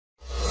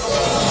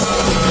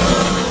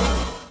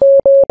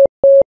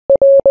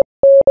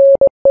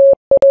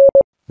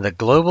The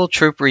Global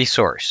Troop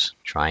Resource,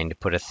 trying to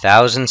put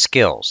 1,000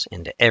 skills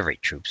into every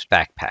troop's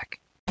backpack.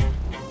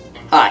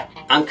 Hi,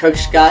 I'm Coach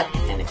Scott,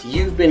 and if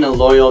you've been a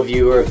loyal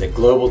viewer of the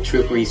Global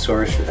Troop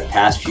Resource for the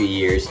past few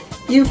years,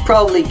 you've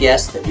probably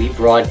guessed that we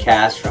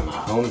broadcast from a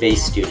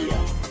home-based studio.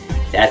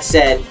 That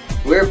said,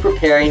 we're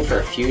preparing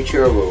for a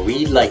future where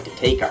we'd like to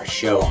take our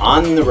show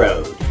on the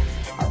road.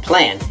 Our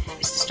plan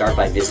is to start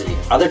by visiting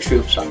other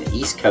troops on the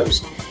East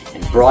Coast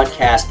and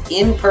broadcast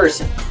in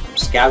person from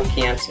scout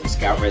camps and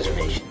scout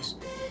reservations.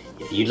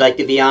 If you'd like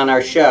to be on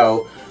our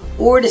show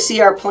or to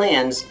see our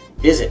plans,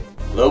 visit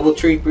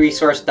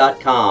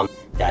globaltroopresource.com.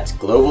 That's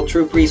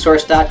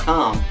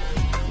globaltroopresource.com.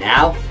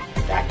 Now,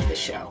 back to the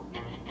show.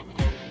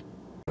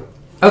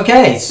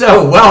 Okay,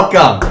 so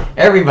welcome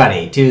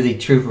everybody to the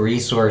Troop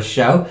Resource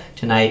Show.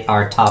 Tonight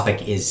our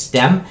topic is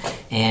STEM,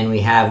 and we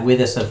have with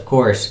us, of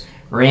course,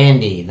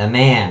 Randy, the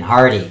man,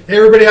 Hardy. Hey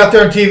everybody out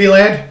there in TV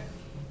land.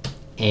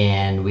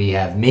 And we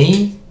have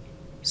me,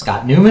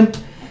 Scott Newman.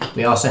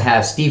 We also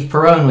have Steve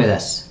Perrone with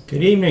us.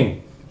 Good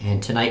evening.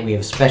 And tonight we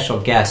have special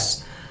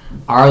guest,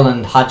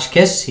 Arland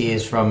Hotchkiss. He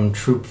is from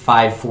Troop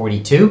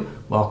 542.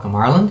 Welcome,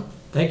 Arland.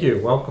 Thank you.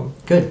 Welcome.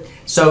 Good.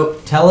 So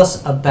tell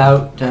us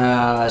about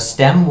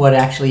STEM. What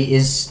actually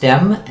is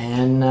STEM?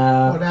 And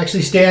What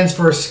actually stands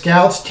for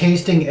Scouts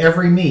Tasting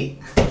Every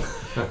Meat.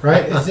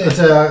 Right? It's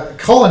a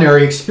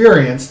culinary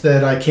experience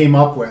that I came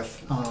up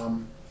with.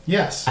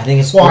 Yes. I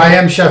think it's well, great. I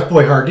am Chef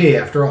Boyardee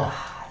after all.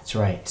 That's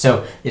right.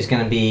 So there's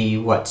going to be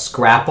what?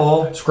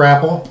 Scrapple,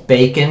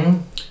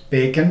 bacon,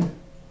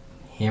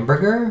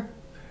 hamburger,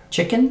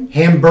 chicken,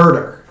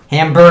 hamburger.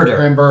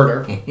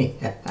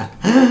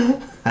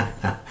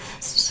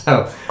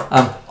 So,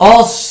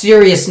 all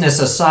seriousness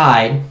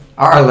aside,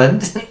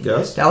 Arland,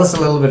 Yes. Tell us a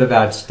little bit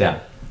about STEM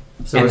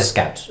So and the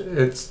Scouts.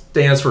 It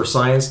stands for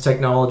Science,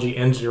 Technology,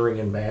 Engineering,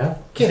 and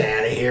Math. Get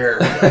out of here.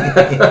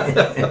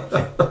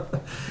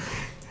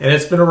 And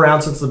it's been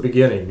around since the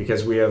beginning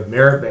because we have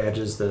merit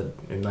badges that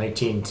in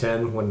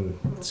 1910, when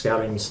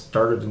scouting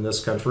started in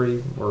this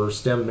country, were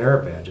STEM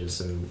merit badges.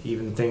 And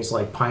even things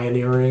like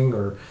pioneering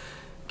or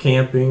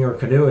camping or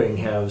canoeing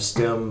have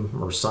STEM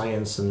or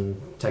science and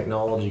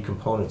technology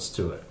components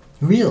to it.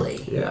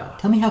 Really? Yeah.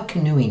 Tell me how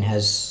canoeing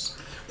has...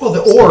 Well,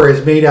 the oar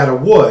is made out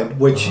of wood,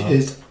 which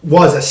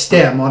was a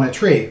stem on a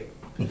tree.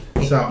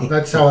 So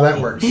that's how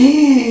that works.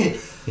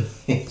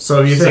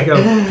 So if you think of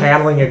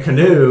paddling a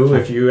canoe,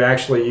 if you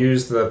actually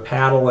use the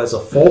paddle as a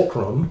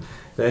fulcrum,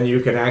 then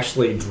you can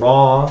actually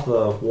draw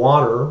the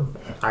water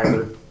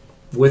either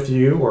with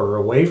you or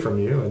away from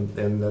you,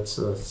 and that's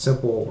a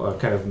simple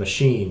kind of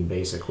machine,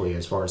 basically,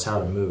 as far as how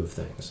to move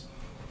things.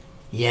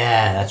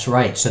 Yeah, that's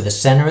right. So the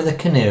center of the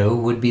canoe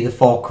would be the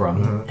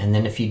fulcrum, and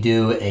then if you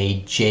do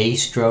a J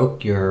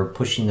stroke, you're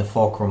pushing the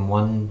fulcrum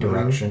one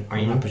direction, or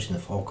you're not pushing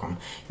the fulcrum,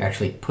 you're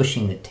actually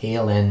pushing the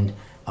tail end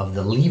of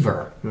the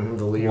lever,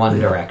 one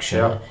direction,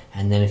 Yep.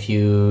 And then if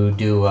you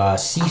do a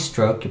C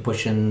stroke, you're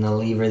pushing the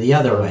lever the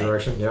other way.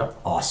 Direction, yep.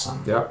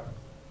 Awesome. Yep.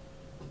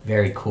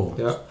 Very cool.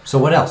 Yep. So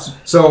what else?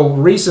 So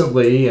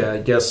recently,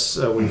 I guess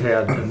we've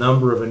had a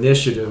number of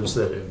initiatives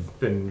that have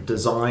been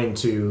designed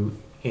to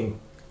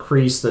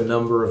increase the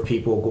number of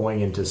people going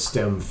into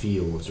STEM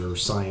fields or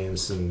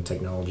science and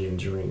technology,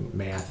 engineering,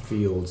 math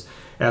fields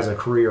as a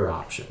career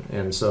option.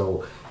 And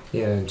so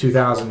in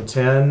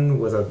 2010,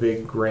 with a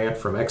big grant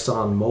from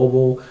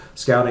ExxonMobil,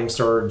 Scouting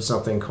started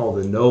something called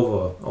the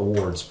NOVA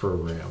Awards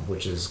program,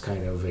 which is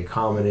kind of a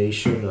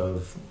combination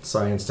of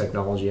science,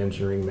 technology,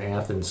 engineering,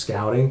 math, and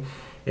Scouting.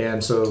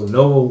 And so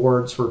NOVA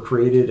Awards were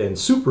created and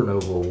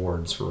Supernova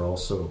Awards were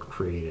also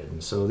created.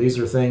 And so these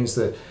are things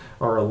that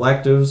are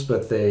electives,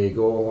 but they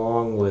go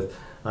along with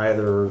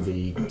either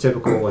the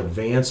typical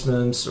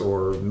advancements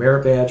or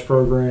merit badge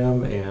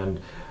program. And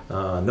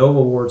NOVA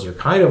Awards are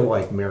kind of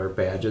like merit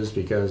badges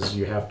because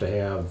you have to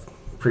have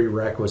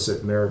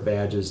prerequisite merit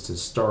badges to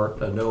start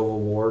a NOVA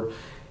Award.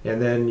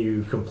 And then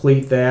you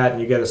complete that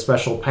and you get a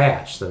special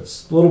patch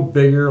that's a little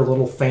bigger, a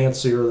little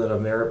fancier than a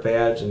merit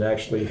badge, and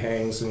actually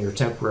hangs in your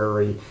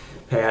temporary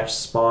patch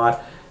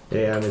spot.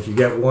 And if you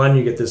get one,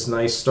 you get this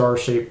nice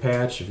star-shaped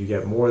patch. If you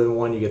get more than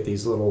one, you get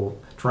these little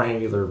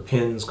triangular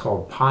pins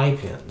called pie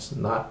pins.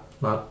 Not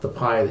the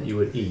pie that you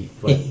would eat,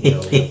 but you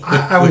know.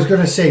 I was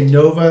going to say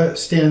Nova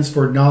stands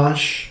for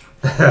Nosh.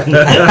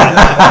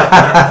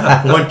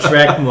 One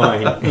track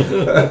mind.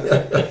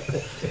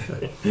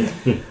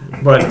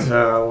 But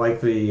like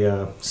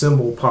the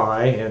symbol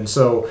pi, and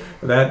so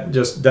that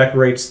just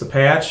decorates the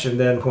patch. And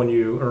then when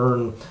you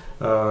earn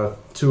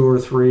 2 or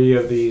 3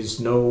 of these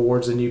NOVA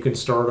awards, then you can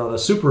start on a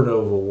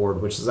Supernova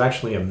Award, which is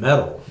actually a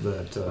medal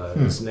that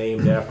is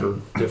named after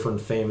different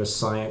famous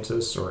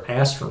scientists or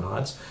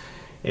astronauts.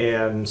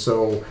 And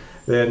so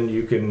then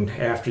you can,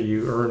 after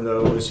you earn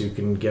those, you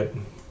can get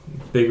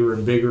bigger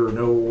and bigger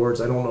NOVA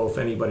awards. I don't know if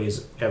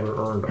anybody's ever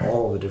earned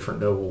all the different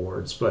NOVA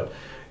awards, but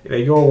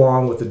they go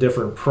along with the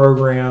different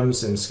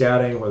programs in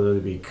scouting, whether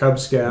it be Cub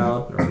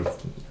Scout or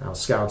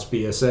Scouts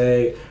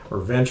BSA, or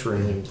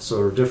venturing. And so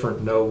there are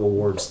different NOVA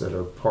awards that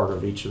are part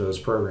of each of those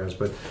programs.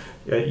 But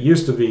it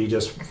used to be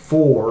just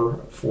 4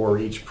 for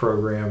each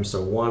program.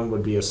 So one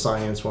would be a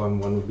science one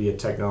would be a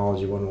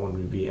technology one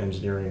would be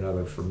engineering,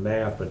 another for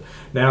math. But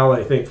now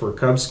I think for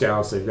Cub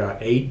Scouts they've got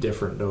 8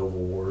 different NOVA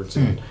awards.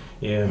 And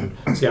in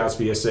Scouts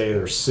BSA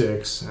there's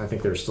 6. I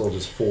think there's still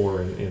just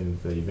 4 in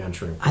the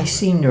venturing program. I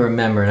seem to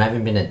remember, and I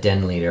haven't been a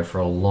den leader for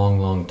a long,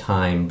 long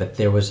time, but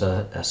there was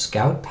a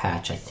scout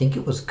patch. I think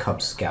it was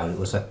Cub Scout. It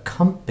was a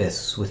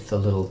compass with the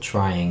little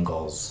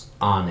triangles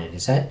on it.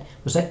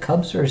 Was that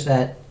Cubs or is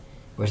that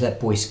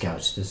Boy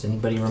Scouts? Does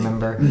anybody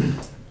remember?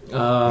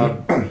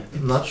 I'm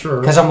not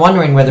sure. Because I'm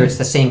wondering whether it's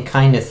the same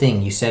kind of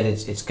thing. You said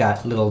it's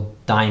got little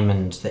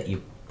diamonds that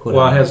you put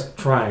Well, on it has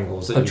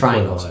triangles. That you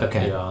triangles. put on it.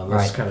 Okay, Yeah, right.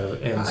 that's kind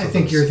of. And I so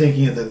think you're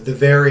thinking of the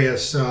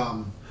various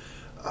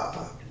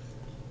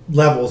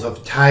levels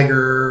of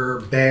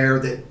tiger, bear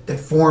that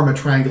form a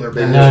triangular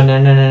badge.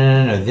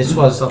 No. This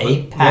was Something-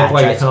 a patch.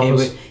 like a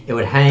compass. It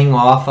would hang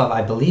off of,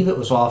 I believe it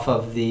was off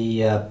of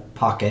the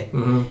pocket.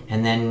 Mhm.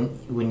 And then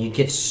when you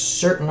get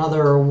certain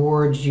other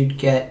awards, you'd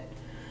get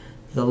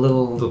the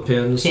little The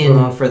pins put pin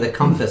on. for the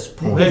compass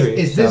point. Maybe.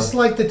 Is this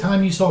like the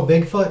time you saw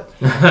Bigfoot?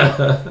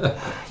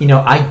 You know,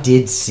 I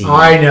did see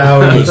I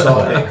know you Bigfoot.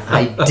 saw Bigfoot.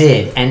 I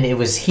did. And it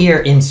was here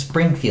in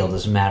Springfield,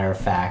 as a matter of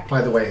fact.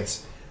 By the way,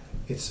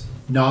 it's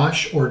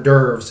nosh, hors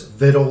d'oeuvres,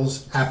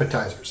 victuals,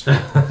 appetizers.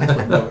 That's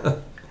what no.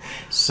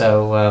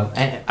 So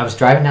and I was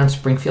driving down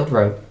Springfield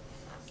Road,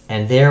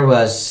 and there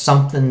was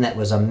something that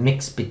was a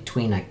mix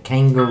between a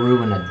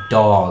kangaroo and a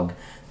dog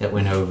that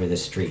went over the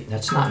street.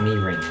 That's not me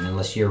ringing,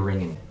 unless you're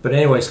ringing. But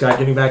anyway, Scott,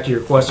 getting back to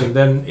your question,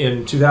 then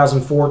in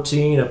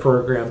 2014, a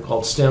program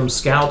called STEM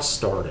Scouts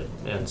started.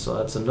 And so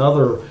that's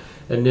another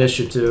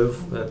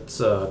initiative that's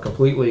a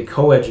completely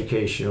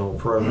co-educational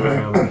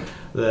program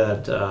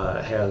that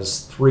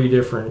has 3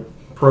 different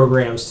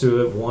programs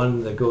to it.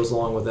 One that goes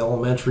along with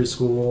elementary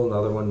school,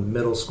 another one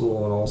middle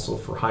school, and also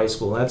for high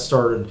school. And that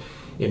started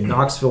in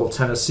Knoxville,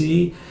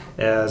 Tennessee,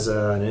 as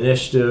an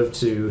initiative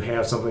to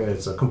have something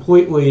that's a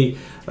completely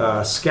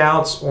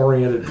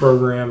Scouts-oriented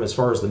program as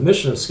far as the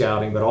mission of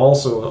Scouting, but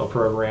also a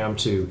program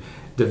to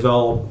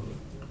develop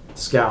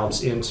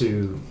Scouts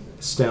into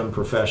STEM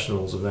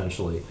professionals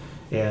eventually.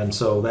 And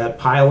so that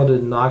piloted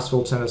in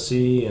Knoxville,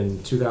 Tennessee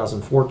in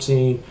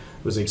 2014,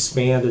 was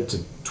expanded to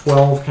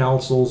 12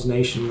 councils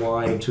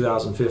nationwide in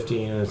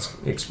 2015, and it's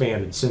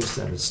expanded since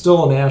then. It's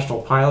still a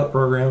national pilot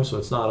program, so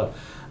it's not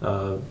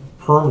a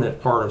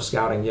permanent part of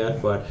Scouting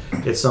yet, but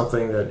it's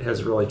something that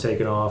has really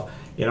taken off.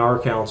 In our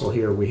council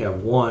here, we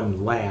have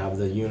 1 lab.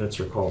 The units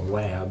are called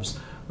labs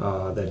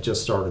that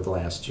just started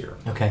last year.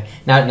 Okay.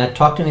 Now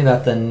talk to me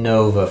about the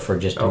NOVA for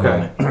just a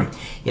Okay. moment.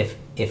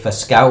 If a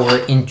scout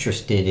were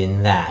interested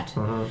in that,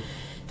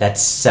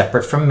 that's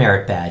separate from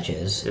merit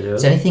badges. It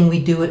is. anything we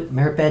do at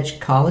Merit Badge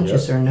College?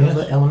 Yes. Is there a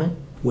NOVA element?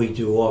 We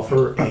do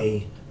offer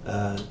a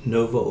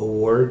NOVA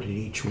award at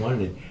each one,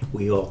 and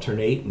we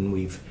alternate, and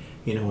we've,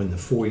 in the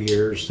 4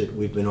 years that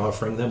we've been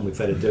offering them, we've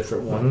had a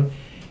different one.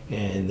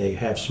 And they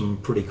have some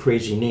pretty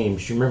crazy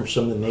names. Do you remember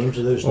some of the names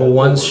of those? Well,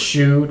 one's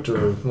shoot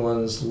or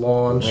one's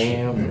launch.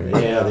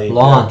 Yeah,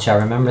 Launch, I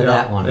remember Yeah,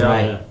 that one, yeah,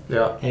 right.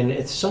 Yeah. And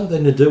it's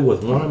something to do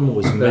with one of them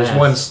was There's math.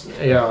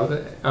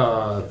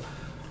 one,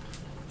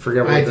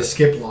 forget I what had to the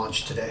skip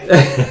lunch today.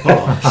 there's So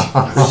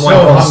one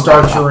called hungry.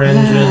 Start Your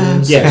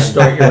Engines. Yeah,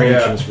 start your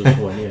Yeah. engines was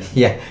one. Yeah.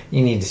 Yeah,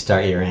 you need to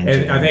start your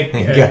engine. And I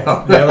think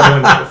Go. the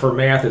other one for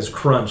math is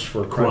Crunch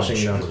for crunching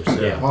Crunch. numbers.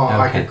 Yeah. Oh,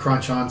 I Okay. could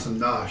crunch on some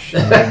nosh.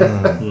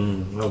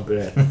 I'll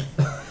bet.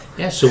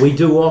 Yeah, so we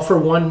do offer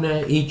one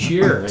each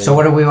year. So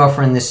what are we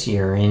offering this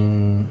year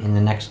in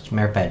the next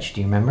Merit Badge?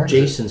 Do you remember?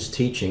 Jason's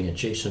teaching at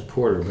Jason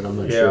Porter, but I'm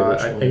not Yeah, sure which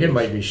I one. think it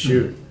might be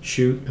shoot.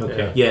 Shoot?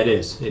 Okay. Yeah, it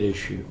is. It is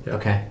shoot.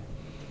 Okay.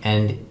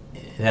 And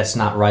that's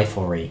not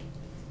riflery.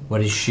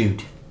 What is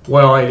shoot?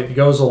 Well, it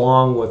goes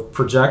along with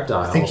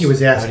projectiles. I think he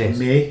was It asking is.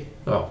 me,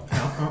 Oh,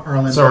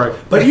 Arlen. Sorry.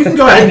 But you can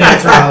go ahead and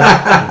answer,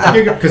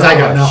 Arlen. Because I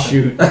got nothing.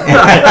 Shoot.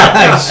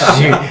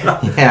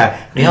 Shoot. Yeah,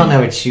 we all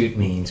know what shoot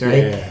means,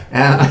 right?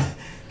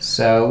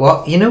 So,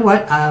 well, you know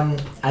what?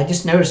 I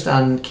just noticed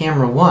on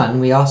camera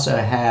 1, we also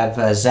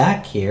have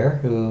Zach here,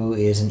 who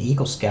is an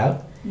Eagle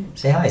Scout.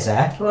 Say hi,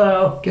 Zach.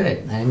 Hello.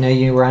 Good. I didn't know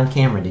you were on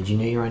camera. Did you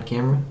know you were on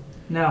camera?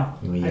 No.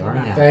 We I are did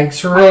not. now. Thanks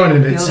for ruining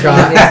it, Building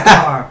Scott. this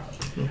car.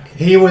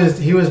 He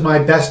was my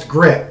best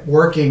grip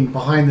working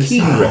behind the Key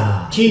scenes. grip.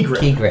 Key grip.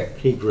 Key grip.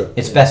 Key grip.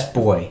 It's best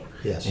boy.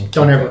 Yes. And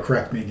Don't key ever grip.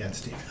 correct me again,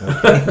 Steve.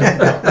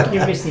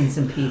 You're missing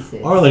some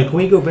pieces. Arlen, can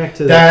we go back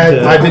to that?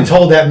 That I've been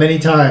told that many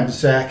times,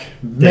 Zach.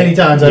 Many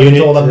times I've been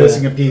unit, told I'm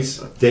missing a piece.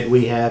 that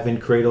we have in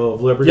Cradle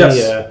of Liberty.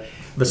 Yes.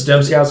 the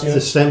STEM Scouts The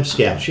unit. STEM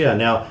Scouts, yeah.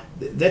 Now,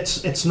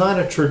 it's not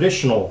a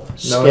traditional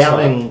it's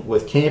scouting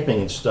with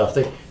camping and stuff.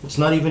 It's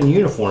not even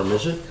uniform,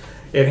 is it?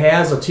 It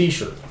has a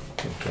T-shirt,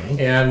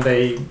 Okay. and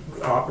they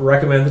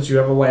recommend that you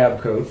have a lab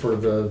coat for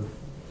the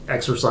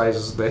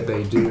exercises that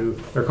they do.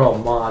 They're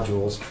called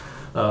modules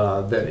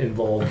that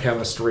involve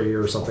chemistry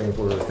or something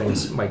where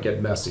things might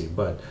get messy.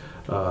 But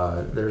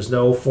There's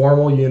no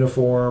formal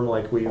uniform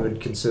like we would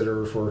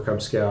consider for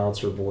Cub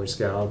Scouts or Boy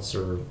Scouts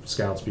or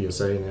Scouts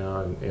BSA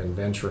now and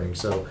venturing.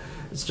 So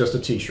it's just a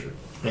T-shirt.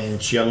 And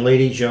it's young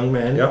ladies, young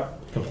men.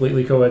 Yep,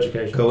 completely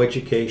co-educational.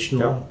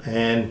 Co-educational. Yep.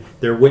 And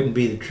there wouldn't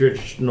be the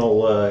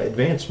traditional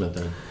advancement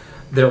then.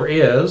 There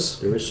is.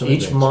 There is some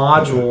Each advancement.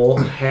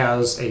 module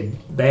has a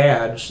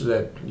badge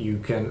that you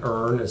can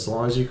earn as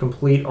long as you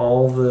complete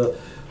all the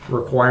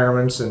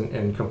requirements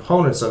and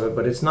components of it,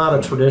 but it's not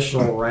a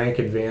traditional rank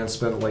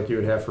advancement like you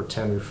would have for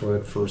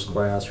tenderfoot, first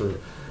class, or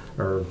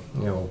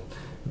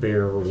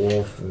bear or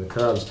wolf in the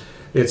Cubs.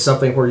 It's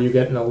something where you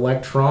get an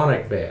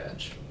electronic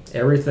badge.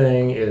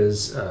 Everything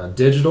is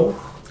digital,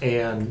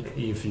 and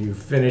if you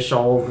finish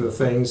all of the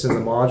things in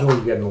the module,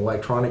 you get an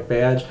electronic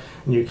badge,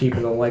 and you keep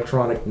an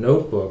electronic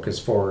notebook as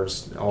far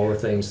as all the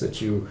things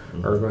that you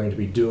are going to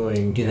be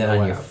doing. Do that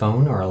on your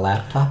phone or a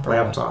laptop? Or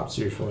Laptops,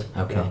 usually.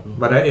 Okay. Yeah.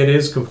 But it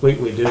is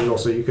completely digital,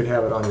 so you could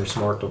have it on your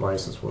smart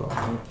device as well.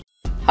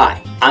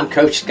 Hi, I'm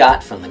Coach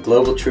Scott from the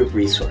Global Troop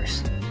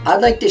Resource.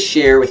 I'd like to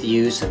share with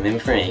you some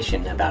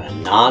information about a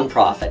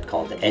non-profit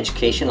called the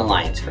Education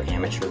Alliance for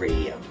Amateur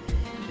Radio.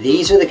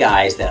 These are the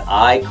guys that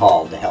I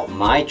called to help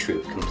my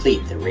troop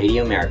complete the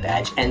Radio Merit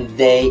Badge, and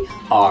they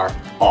are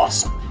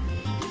awesome.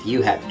 If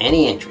you have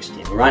any interest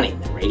in running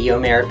the Radio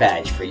Merit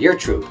Badge for your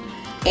troop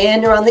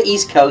and are on the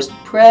East Coast,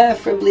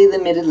 preferably the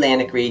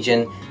Mid-Atlantic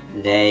region,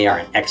 they are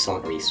an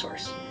excellent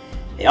resource.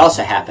 They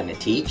also happen to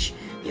teach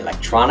the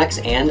electronics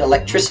and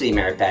electricity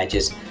merit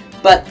badges,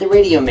 but the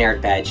Radio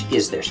Merit Badge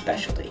is their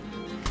specialty.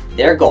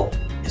 Their goal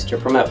is to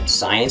promote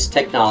science,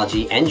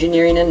 technology,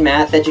 engineering, and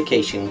math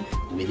education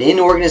within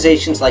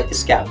organizations like the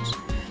Scouts,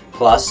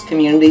 plus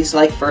communities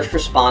like first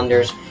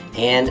responders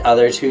and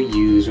others who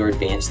use or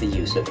advance the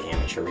use of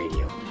amateur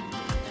radio.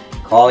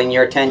 Calling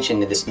your attention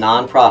to this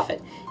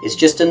nonprofit is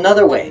just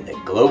another way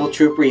that Global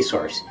Troop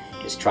Resource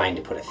is trying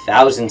to put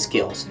 1,000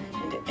 skills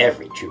into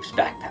every troop's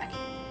backpack.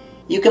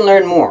 You can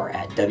learn more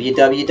at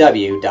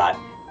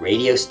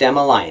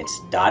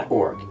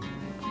www.radiostemalliance.org.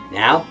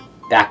 Now,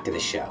 back to the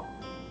show.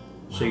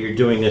 So you're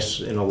doing this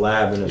in a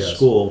lab in a Yes.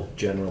 school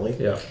generally.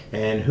 Yeah.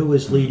 And who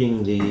is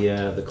leading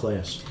the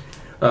class?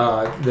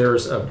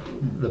 There's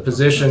the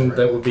position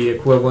that would be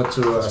equivalent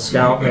to a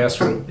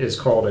scoutmaster is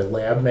called a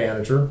lab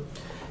manager,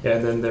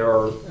 and then there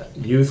are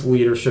youth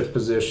leadership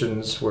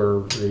positions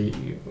where the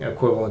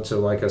equivalent to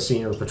like a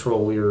senior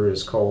patrol leader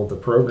is called the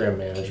program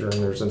manager,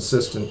 and there's an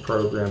assistant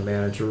program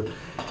manager,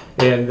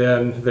 and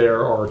then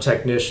there are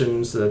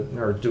technicians that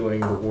are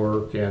doing the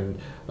work, and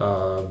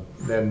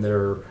then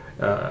there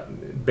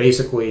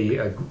basically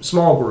a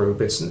small group.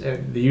 It's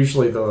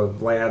usually the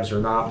labs are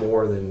not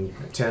more than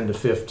 10 to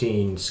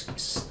 15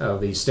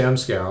 of these STEM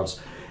scouts,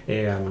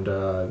 and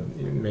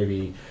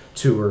maybe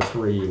 2 or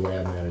 3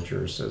 lab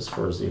managers as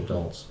far as the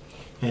adults.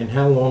 And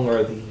how long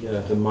are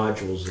the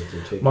modules that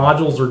they're taking?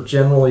 Modules are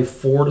generally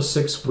 4 to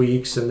 6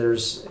 weeks, and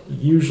there's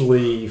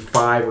usually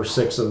 5 or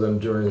 6 of them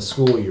during the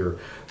school year.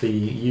 The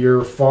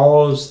year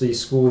follows the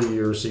school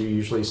year, so you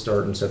usually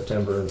start in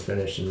September and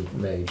finish in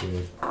May,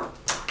 June.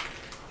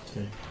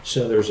 Okay.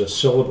 So there's a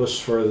syllabus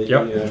for the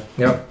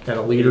Yep, and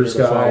a leader's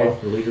guide.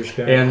 The leader's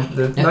guide. And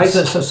the Now, nice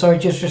so sorry,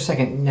 just for a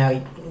second.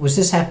 Now, was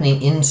this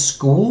happening in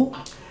school?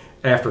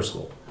 after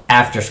school.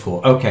 After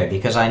school, okay,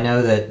 because I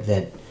know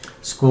that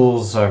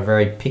schools are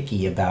very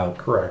picky about.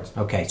 Correct.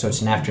 Okay, so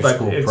it's an But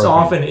after-school it's program.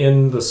 often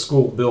in the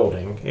school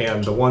building,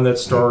 and the one that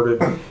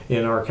started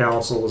in our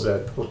council is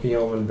at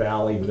Perkiomen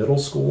Valley Middle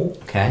School.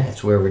 Okay,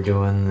 that's where we're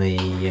doing the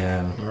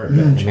Merit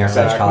Merit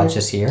Exactly. College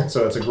this year.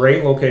 So it's a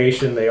great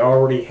location. They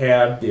already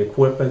had the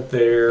equipment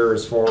there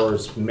as far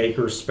as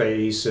maker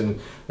space, and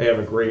they have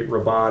a great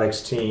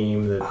robotics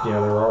team that they're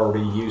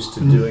already used to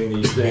doing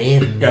these They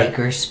things. have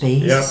maker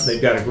space. Yep,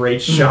 they've got a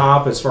great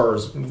shop as far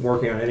as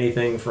working on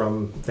anything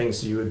from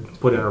things you would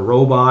put in a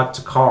robot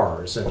to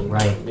cars, and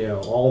Right.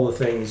 all the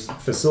things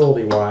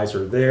facility-wise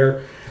are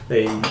there.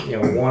 They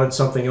wanted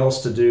something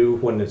else to do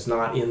when it's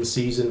not in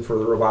season for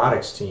the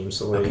robotics team,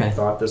 so they Okay.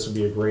 thought this would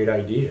be a great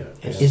idea.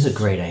 It is a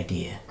great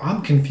idea.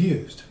 I'm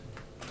confused.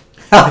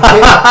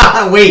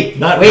 Wait,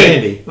 Not wait,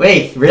 Randy.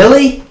 wait,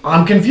 really?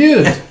 I'm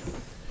confused.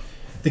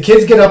 The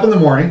kids get up in the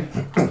morning,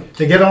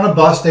 they get on a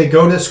bus, they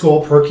go to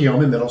school,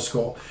 Perkiomen Middle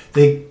School.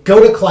 They go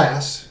to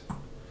class,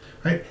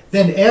 right?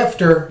 Then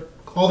after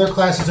all their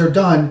classes are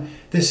done,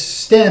 this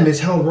STEM is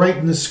held right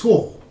in the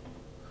school.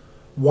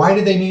 Why do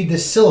they need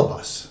this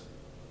syllabus?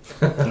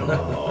 I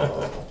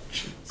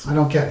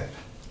don't get it.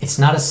 It's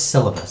not a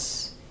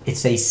syllabus.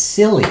 It's a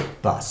silly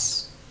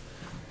bus.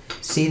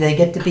 See, they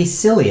get to be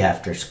silly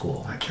after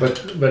school. But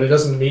it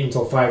doesn't meet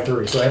until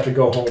 5:30, so I have to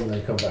go home and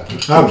then come back.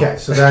 Okay,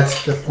 so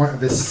that's the point of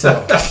this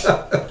syllabus.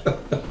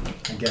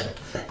 I get it.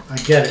 I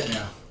get it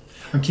now.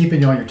 I'm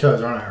keeping you on your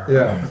toes, aren't I?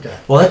 Yeah. Okay.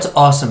 Well, that's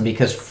awesome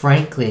because,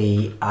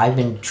 frankly, I've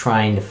been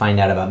trying to find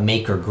out about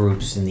maker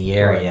groups in the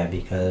area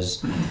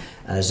because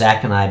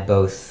Zach and I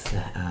both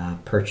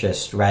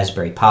purchased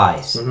Raspberry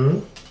Pis. Mm-hmm.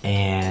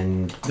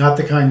 And Not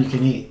the kind you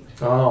can eat.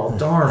 Oh,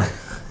 darn.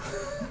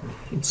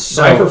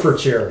 so, I prefer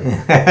cherry.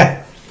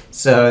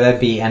 So that'd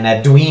be an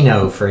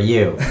Arduino for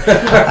you.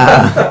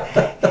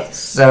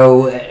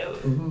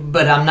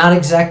 But I'm not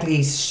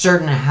exactly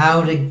certain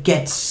how to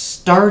get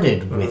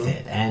started with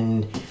it.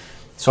 And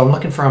so I'm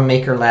looking for a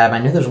maker lab. I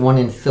know there's one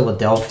in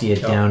Philadelphia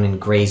down in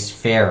Gray's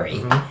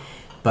Ferry,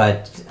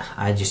 but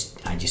I just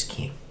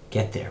can't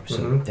get there.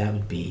 So that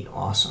would be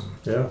awesome.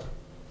 Yeah.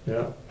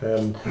 Yeah,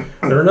 and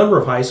there are a number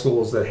of high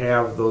schools that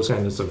have those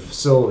kinds of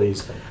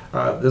facilities.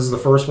 This is the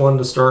first one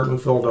to start in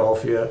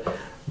Philadelphia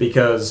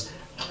because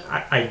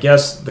I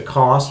guess the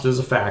cost is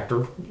a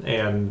factor,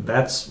 and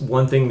that's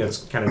one thing that's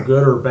kind of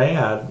good or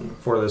bad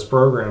for this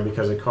program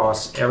because it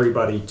costs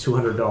everybody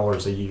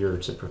 $200 a year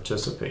to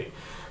participate.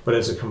 But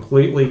it's a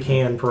completely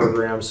canned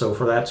program, so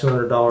for that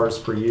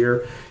 $200 per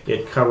year,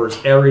 it covers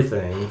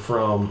everything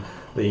from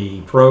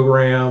the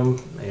program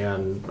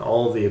and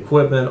all the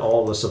equipment,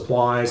 all the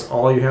supplies.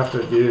 All you have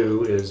to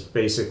do is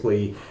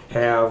basically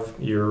have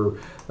your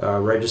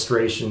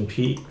registration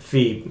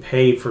fee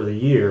paid for the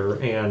year,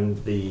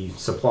 and the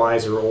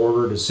supplies are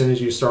ordered as soon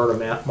as you start a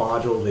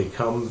module. They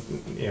come,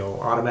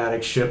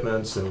 automatic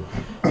shipments, and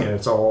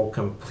it's all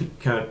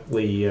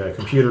completely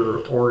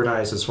computer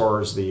organized as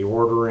far as the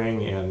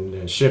ordering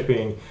and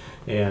shipping.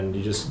 And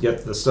you just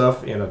get the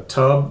stuff in a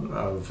tub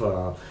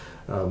of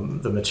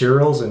the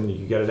materials, and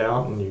you get it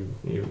out, and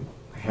you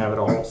have it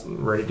all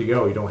ready to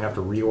go. You don't have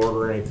to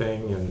reorder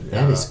anything, and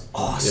that is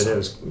awesome. It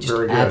is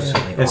very good.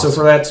 Absolutely and awesome. So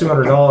for that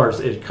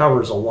 $200, it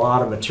covers a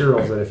lot of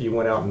materials that if you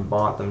went out and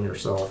bought them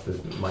yourself,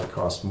 it might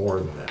cost more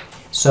than that.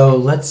 So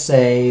let's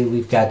say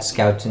we've got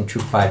Scouts in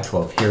Troop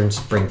 512 here in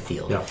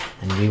Springfield,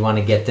 and we want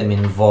to get them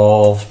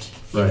involved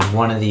in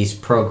one of these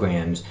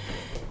programs.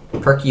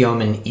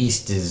 Perkiomen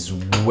East is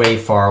way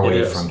far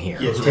away from here.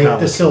 Yeah, take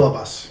the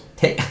syllabus.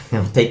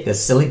 Take the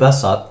silly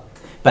bus up,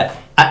 but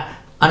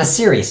on a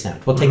serious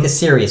note, we'll take the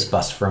serious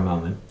bus for a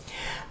moment.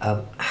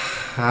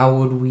 How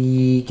would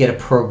we get a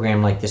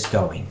program like this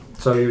going?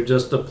 So you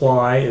just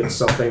apply. It's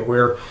something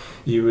where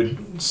you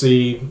would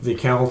see the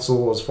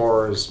council as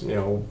far as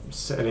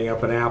setting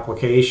up an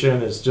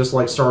application. It's just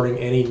like starting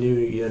any new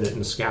unit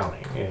in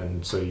scouting,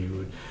 and so you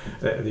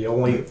would. The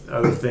only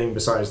other thing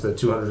besides the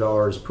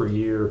 $200 per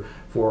year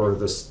for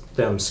the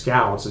STEM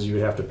Scouts is you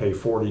would have to pay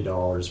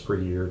 $40 per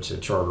year to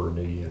charter a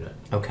new unit.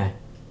 Okay.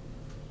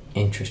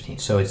 Interesting.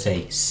 So it's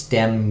a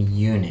STEM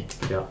unit.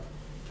 Yeah.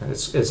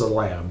 It's a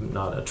lab,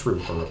 not a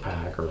troop or a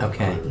pack or a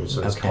crew,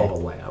 so it's called a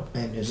lab.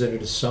 And is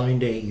it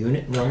assigned a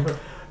unit number?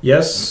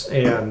 Yes,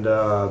 and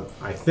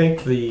I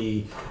think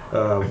the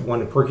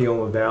one in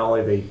Perkiomen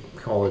Valley, they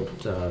call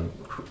it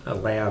a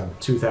Lab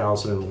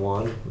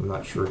 2001. I'm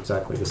not sure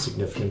exactly the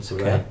significance of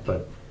that,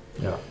 but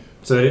yeah.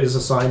 So it is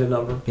assigned a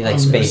number. Be like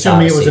Space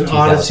assuming Odyssey. It was an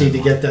odyssey to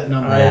get that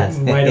number.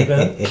 Might have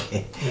been.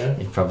 Yeah.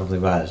 It probably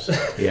was.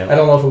 Yeah. I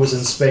don't know if it was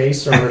in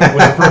space or if it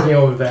was in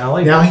Perkiomen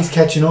Valley. Now he's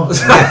catching on.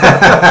 He's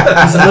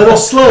a little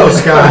slow,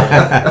 Scott.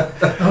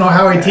 I don't know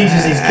how he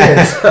teaches these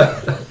kids.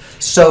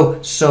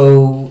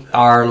 So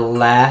our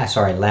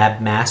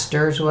lab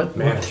masters, what?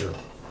 Manager.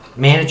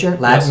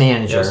 Lab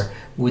manager. Yes.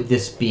 Would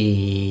this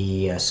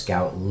be a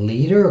scout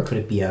leader, or could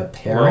it be a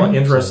parent? Well,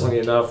 interestingly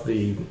enough,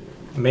 the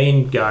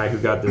main guy who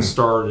got this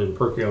started in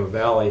Perkiomen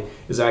Valley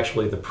is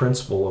actually the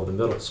principal of the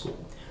middle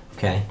school.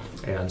 Okay.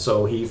 And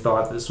so he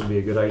thought this would be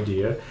a good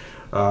idea.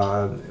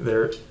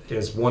 There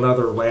is one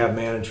other lab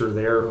manager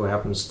there who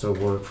happens to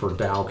work for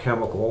Dow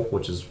Chemical,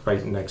 which is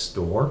right next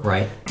door.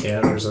 Right.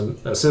 And there's an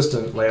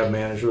assistant lab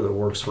manager that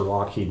works for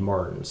Lockheed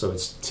Martin. So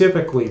it's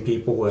typically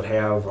people that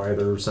have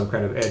either some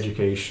kind of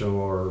educational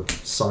or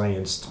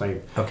science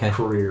type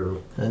career.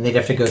 And they'd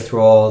have to go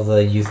through all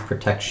the youth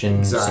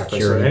protection,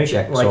 security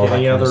checks, like all that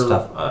any kind other of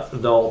stuff.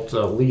 Adult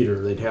leader,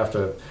 they'd have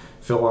to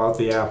fill out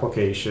the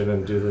application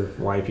and do the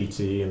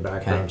YPT and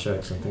background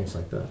checks and things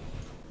like that.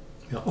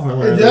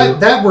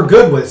 That we're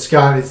good with,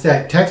 Scott. It's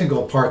that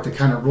technical part that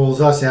kind of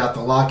rules us out,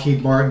 the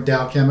Lockheed Martin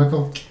Dow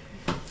Chemical.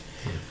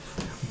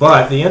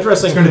 But the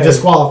interesting it's going to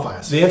disqualify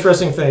us. The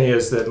interesting thing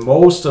is that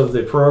most of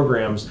the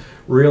programs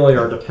really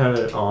are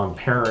dependent on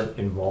parent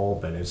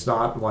involvement. It's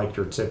not like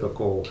your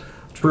typical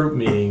troop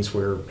meetings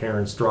where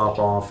parents drop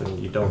off and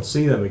you don't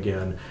see them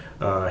again.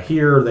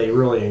 Here, they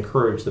really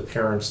encourage the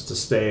parents to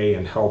stay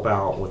and help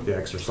out with the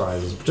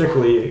exercises,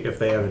 particularly if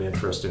they have an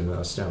interest in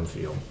the STEM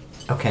field.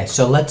 Okay,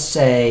 so let's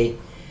say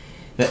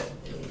that,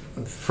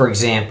 for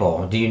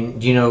example, do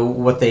you know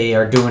what they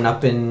are doing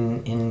up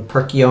in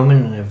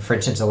Perkiomen? For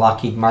instance, a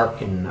Lockheed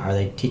Martin, are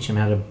they teaching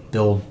them how to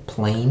build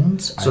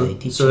planes?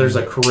 So there's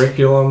a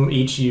curriculum.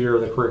 Each year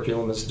the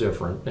curriculum is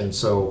different, and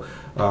so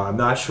I'm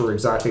not sure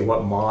exactly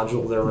what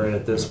module they're in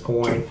at this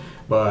point,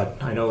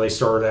 but I know they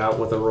started out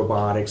with a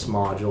robotics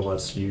module.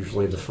 That's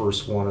usually the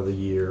first one of the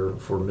year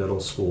for middle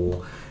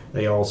school.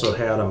 They also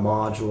had a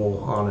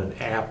module on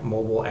an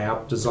mobile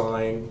app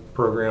design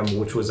program,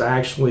 which was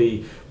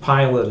actually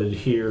piloted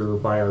here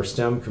by our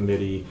STEM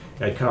committee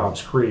at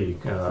Cobbs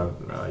Creek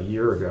a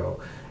year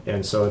ago.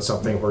 And so it's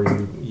something where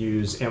you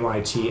use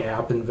MIT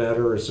App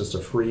Inventor. It's just a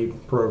free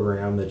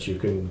program that you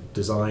can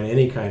design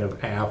any kind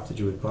of app that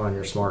you would put on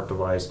your smart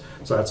device.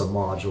 So that's a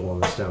module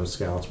in the STEM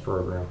Scouts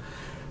program.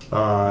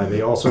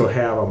 They also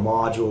have a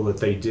module that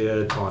they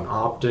did on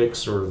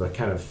optics, or the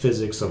kind of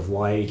physics of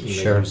light. And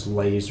Sure. They use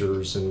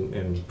lasers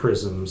and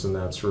prisms and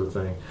that sort of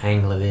thing.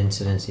 Angle of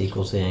incidence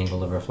equals the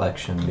angle of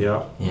reflection.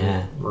 Yeah.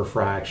 Yeah.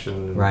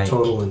 Refraction, Right.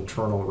 total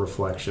internal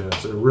reflection.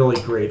 It's a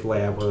really great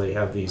lab where they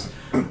have these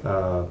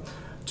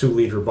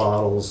 2-liter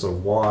bottles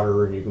of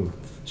water, and you can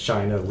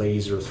shine a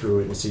laser through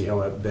it and see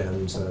how it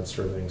bends and that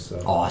sort of thing.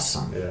 So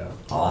Awesome. yeah.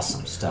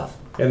 Awesome stuff.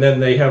 And then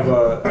they have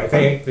I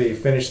think they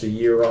finished the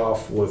year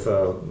off with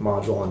a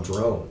module on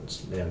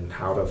drones and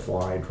how to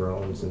fly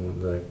drones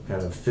and the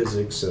kind of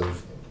physics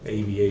of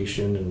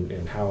aviation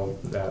and how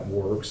that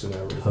works and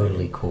everything.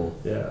 Totally cool.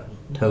 Yeah.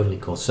 Totally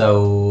cool.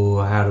 So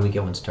how do we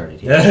get one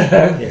started here?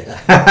 Yeah.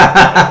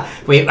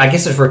 I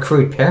guess it's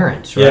recruit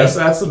parents, right? Yes,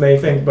 that's the main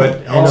thing, but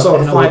And also a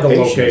to find the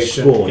location,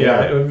 location. school,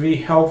 yeah, yeah. it would be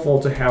helpful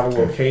to have a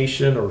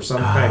location or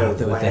some kind of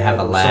they lab, have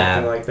a or lab.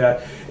 something like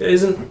that. It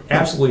isn't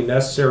absolutely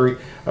necessary.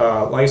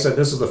 Like I said,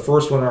 this is the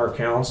first one in our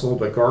council,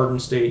 but Garden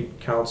State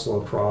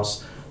Council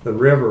across the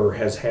river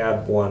has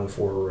had one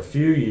for a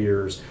few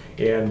years,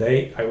 and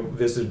I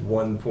visited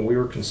one when we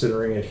were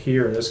considering it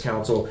here in this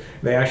council.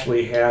 They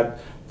actually had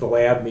the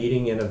lab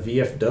meeting in a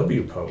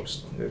VFW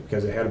post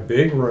because it had a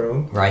big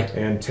room, Right.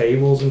 and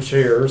tables and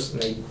chairs.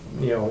 And they,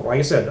 like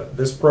I said,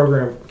 this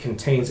program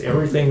contains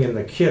everything in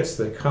the kits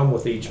that come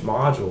with each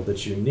module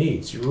that you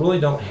need. So you really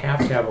don't have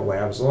to have a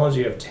lab as long as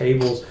you have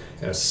tables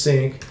and a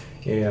sink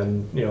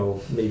and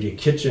maybe a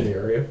kitchen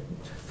area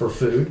for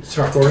food,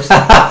 Sorry. of course. Are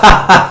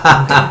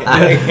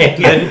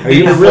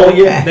you full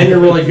yet? Then you're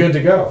really good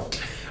to go.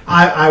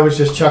 I was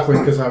just chuckling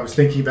because I was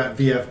thinking about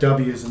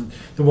VFWs and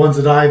the ones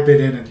that I've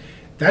been in, and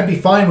that'd be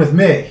fine with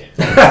me.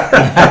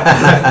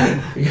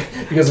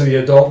 Because of the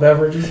adult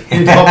beverages.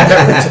 The adult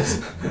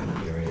beverages.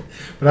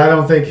 But I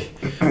don't think,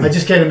 I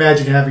just can't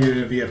imagine having it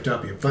in a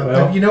VFW. But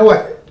Well- you know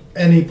what?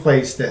 Any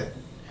place that,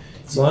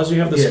 As long as you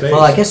have the Yeah. space.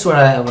 Well, I guess what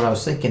I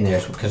was thinking there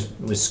is because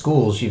with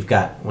schools, you've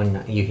got,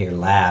 when you hear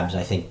labs,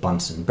 I think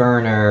Bunsen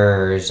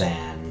burners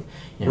and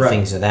Right.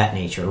 things of that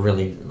nature,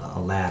 really a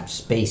lab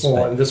space. Well,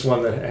 but and this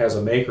one that has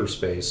a maker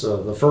space. So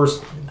the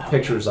first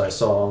pictures I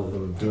saw of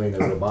them doing the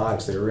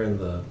robotics, they were in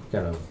the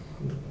kind of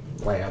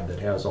lab that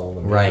has all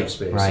the maker Right,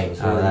 space. right. So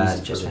it's Oh, very that's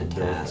easy for just them to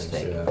build fantastic.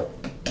 things.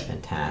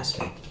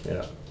 fantastic.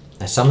 Yeah.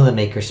 Now, some of the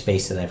maker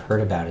space that I've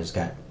heard about has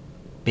got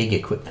big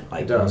equipment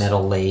like It does.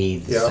 metal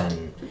lathes Yeah.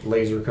 and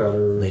Laser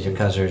cutters. laser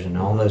cutters and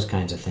all those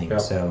kinds of things. Yeah.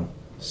 So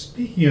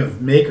speaking of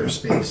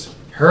makerspace,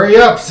 hurry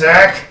up,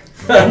 Zach!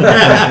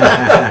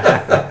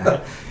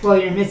 Well,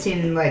 you're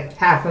missing like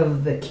half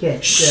of the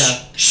kit. So.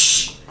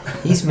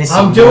 he's missing.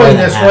 I'm more doing than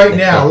this half right the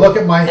now. kit. Look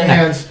at my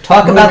hands.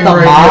 Talk about the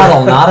moving right model,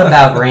 here. not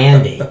about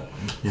Randy.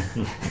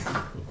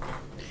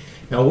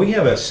 Now, we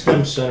have a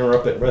STEM center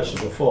up at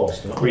Recital Falls,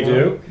 don't we? We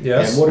do,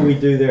 yes. And what do we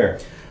do there?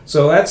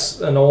 So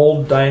that's an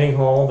old dining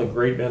hall, the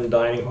Great Bend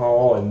Dining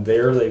Hall, and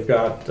there they've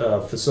got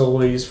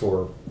facilities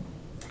for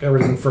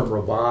everything from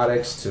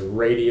robotics to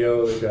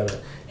radio. They've got a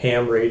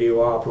ham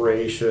radio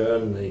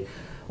operation. They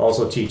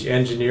also teach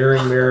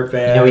engineering merit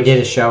badge. We did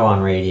a show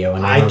on radio,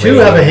 and I too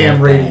have a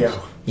ham radio.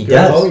 He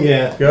does. Oh,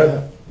 yeah.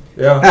 Good.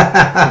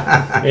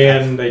 Yeah.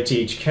 And they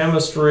teach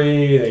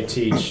chemistry, they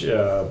teach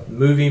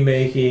movie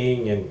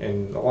making,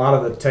 and a lot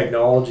of the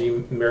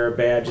technology merit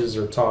badges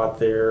are taught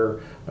there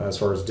as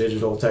far as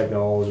digital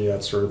technology,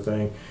 that sort of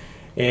thing.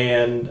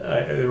 And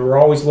we're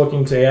always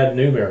looking to add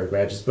new merit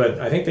badges, but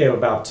I think they have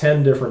about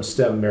 10 different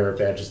STEM merit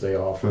badges they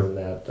offer in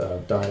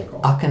that dining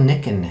hall.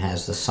 Akanikan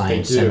has the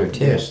science They do, center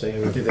too. Yes, they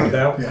do.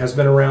 That Yeah. has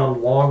been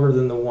around longer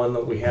than the one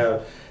that we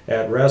have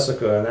at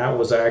Resica, and that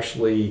was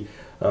actually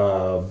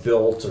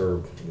built, or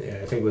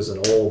I think it was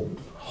an old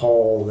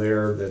hall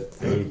there that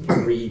they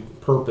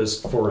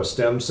repurposed for a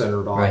STEM center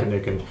at Right.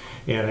 Akanikan,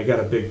 and I got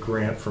a big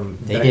grant from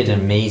They did an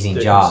amazing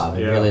Dickens, job.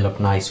 It yeah. really looked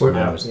nice when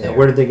I was there.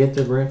 Where did they get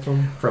their grant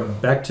from? From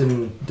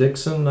Becton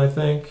Dixon, I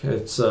think.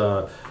 It's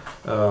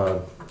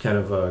kind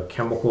of a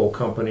chemical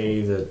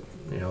company that,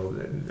 I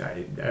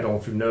don't know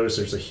if you've noticed,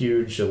 there's a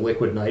huge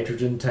liquid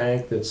nitrogen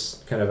tank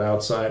that's kind of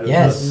outside of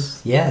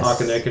Yes, yes.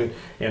 Akanikan,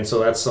 and so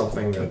that's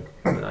something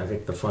that I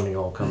think the funding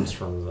all comes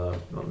from the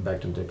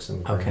Becton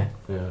Dixon grant. Okay.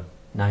 Yeah.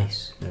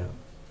 Nice. Yeah.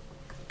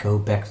 Go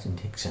Bexton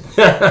Dixon.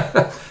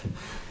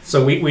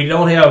 So we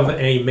don't have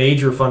any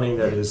major funding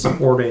that is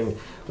supporting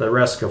the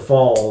Resica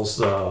Falls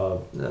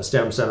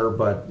STEM Center,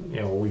 but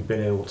we've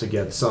been able to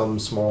get some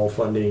small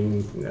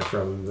funding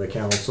from the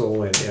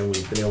council, and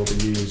we've been able to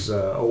use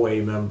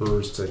OA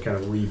members to kind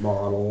of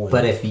remodel.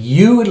 But if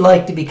you would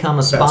like to become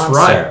a sponsor,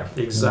 right.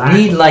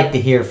 Exactly. we'd like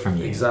to hear from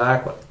you.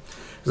 Exactly.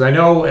 Because I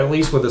know, at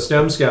least with the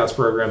STEM Scouts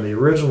program, the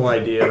original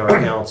idea in our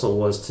council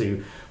was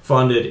to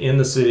fund it in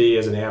the city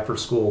as an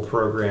after-school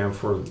program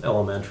for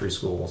elementary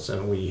schools.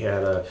 And we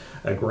had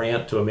a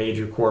grant to a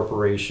major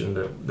corporation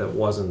that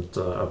wasn't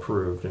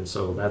approved. And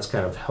so that's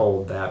kind of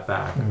held that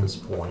back at this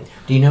point.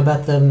 Do you know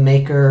about the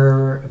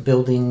Maker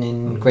building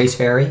in Grace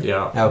Ferry?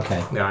 Yeah.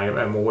 Okay. Yeah,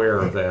 I'm aware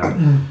of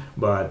that.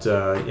 But,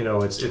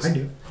 it's I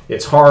do.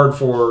 it's hard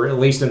for, at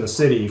least in the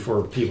city,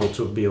 for people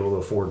to be able to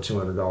afford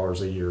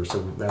 $200 a year. So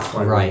that's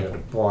why Right. we had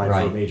applied for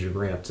Right. a major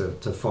grant to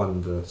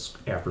fund the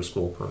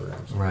after-school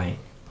programs. Right.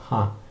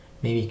 Huh.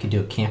 Maybe you could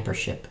do a camper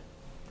ship.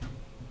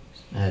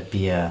 It'd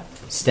be a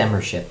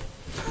stemmer ship.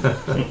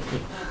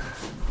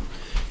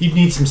 You'd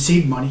need some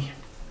seed money.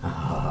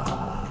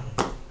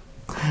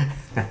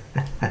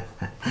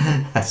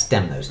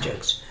 Stem those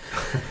jokes.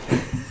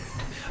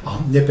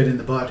 I'll nip it in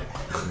the bud.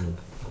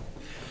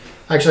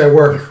 Actually, I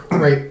work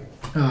right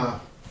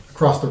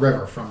across the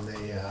river from the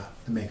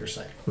Maker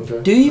site.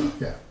 Okay. Do you?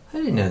 Yeah. I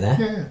didn't know that.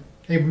 Yeah.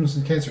 Abrams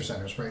and Cancer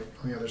Center's right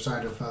on the other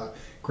side of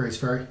Gray's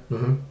Ferry.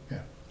 Mm-hmm.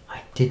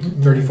 I didn't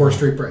know 34th that.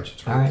 Street Bridge.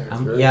 It's All right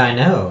right. there. Yeah, I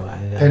know.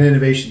 Penn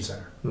Innovation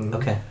Center. Mm-hmm.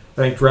 Okay. I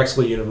think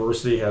Drexel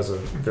University has a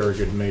very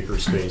good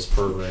makerspace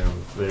program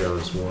there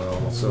as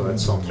well. So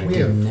that's something. We I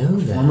have didn't know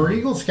that. former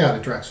Eagle Scout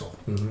at Drexel.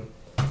 Mhm.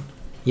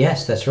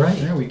 Yes, that's right.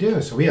 Yeah, we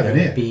do. So we have That an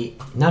would in. be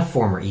not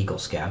former Eagle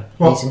Scout.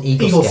 Well, He's an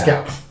Eagle,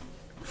 Scout.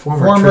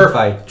 Former Troop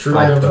Fight Troop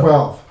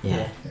 512.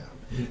 Yeah.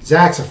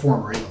 Zach's a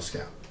former Eagle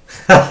Scout.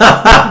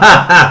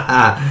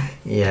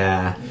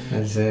 Yeah.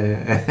 That's,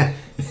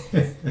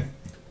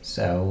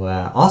 so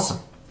awesome.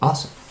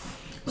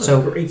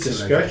 So Great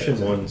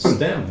discussion on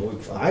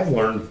STEM. I've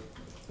learned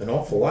an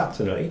awful lot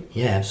tonight.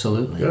 yeah,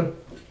 absolutely. Good.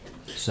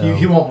 So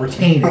You won't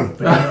retain it,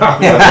 but at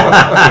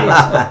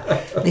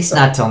least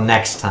not till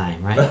next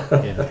time, right?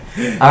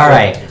 All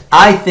right.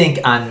 I think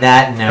on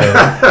that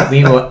note,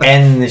 we will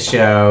end the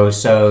show.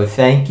 So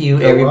thank you,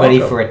 You're everybody,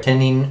 welcome. for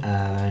attending,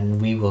 and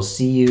we will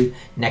see you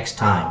next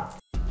time.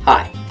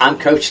 Hi, I'm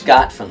Coach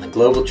Scott from the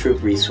Global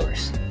Troop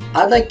Resource.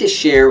 I'd like to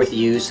share with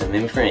you some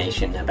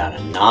information about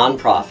a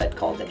non-profit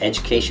called the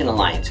Education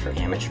Alliance for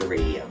Amateur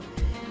Radio.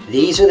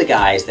 These are the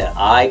guys that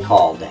I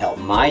called to help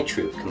my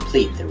troop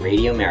complete the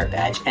Radio Merit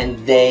Badge, and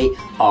they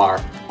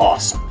are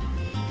awesome.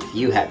 If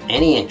you have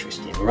any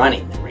interest in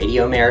running the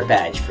Radio Merit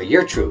Badge for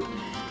your troop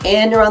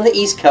and are on the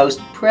East Coast,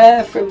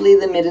 preferably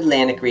the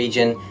Mid-Atlantic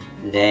region,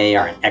 they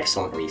are an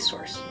excellent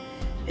resource.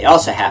 They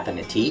also happen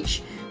to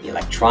teach the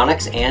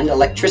electronics and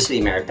electricity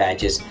merit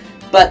badges,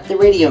 but the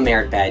Radio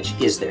Merit Badge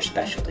is their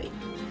specialty.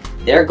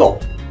 Their goal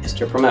is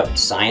to promote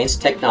science,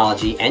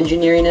 technology,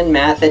 engineering, and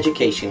math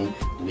education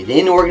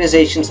within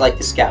organizations like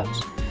the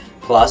Scouts,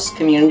 plus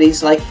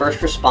communities like first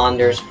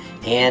responders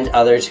and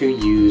others who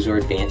use or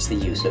advance the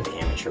use of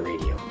amateur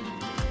radio.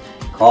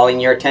 Calling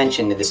your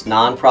attention to this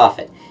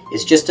nonprofit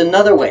is just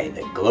another way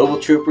that Global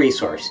Troop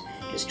Resource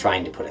is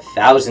trying to put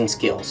 1,000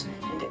 skills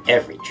into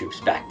every troop's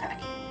backpack.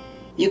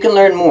 You can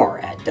learn more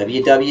at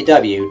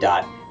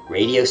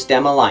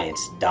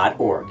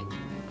www.radiostemalliance.org.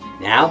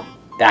 Now,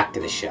 back to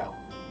the show.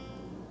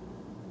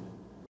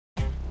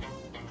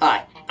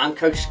 Hi, I'm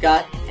Coach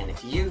Scott, and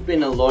if you've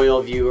been a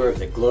loyal viewer of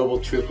the Global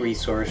Troop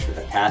Resource for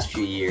the past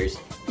few years,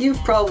 you've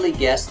probably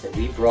guessed that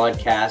we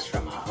broadcast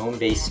from a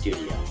home-based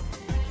studio.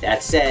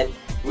 That said,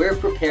 we're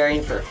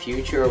preparing for a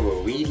future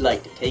where we'd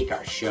like to take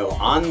our show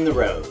on the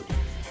road.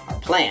 Our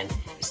plan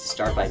is to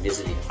start by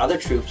visiting other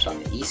troops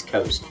on the East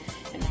Coast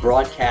and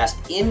broadcast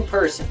in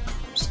person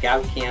from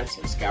scout camps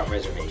and scout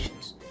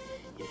reservations.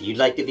 If you'd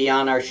like to be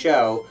on our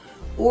show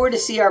or to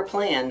see our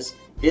plans,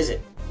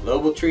 visit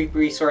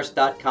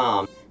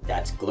globaltroopresource.com.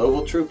 That's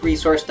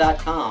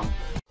globaltroopresource.com.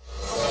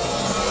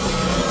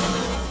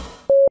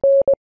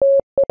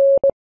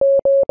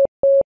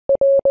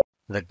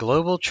 The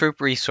Global Troop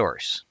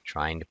Resource,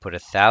 trying to put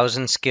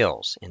 1,000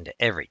 skills into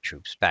every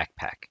troop's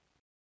backpack.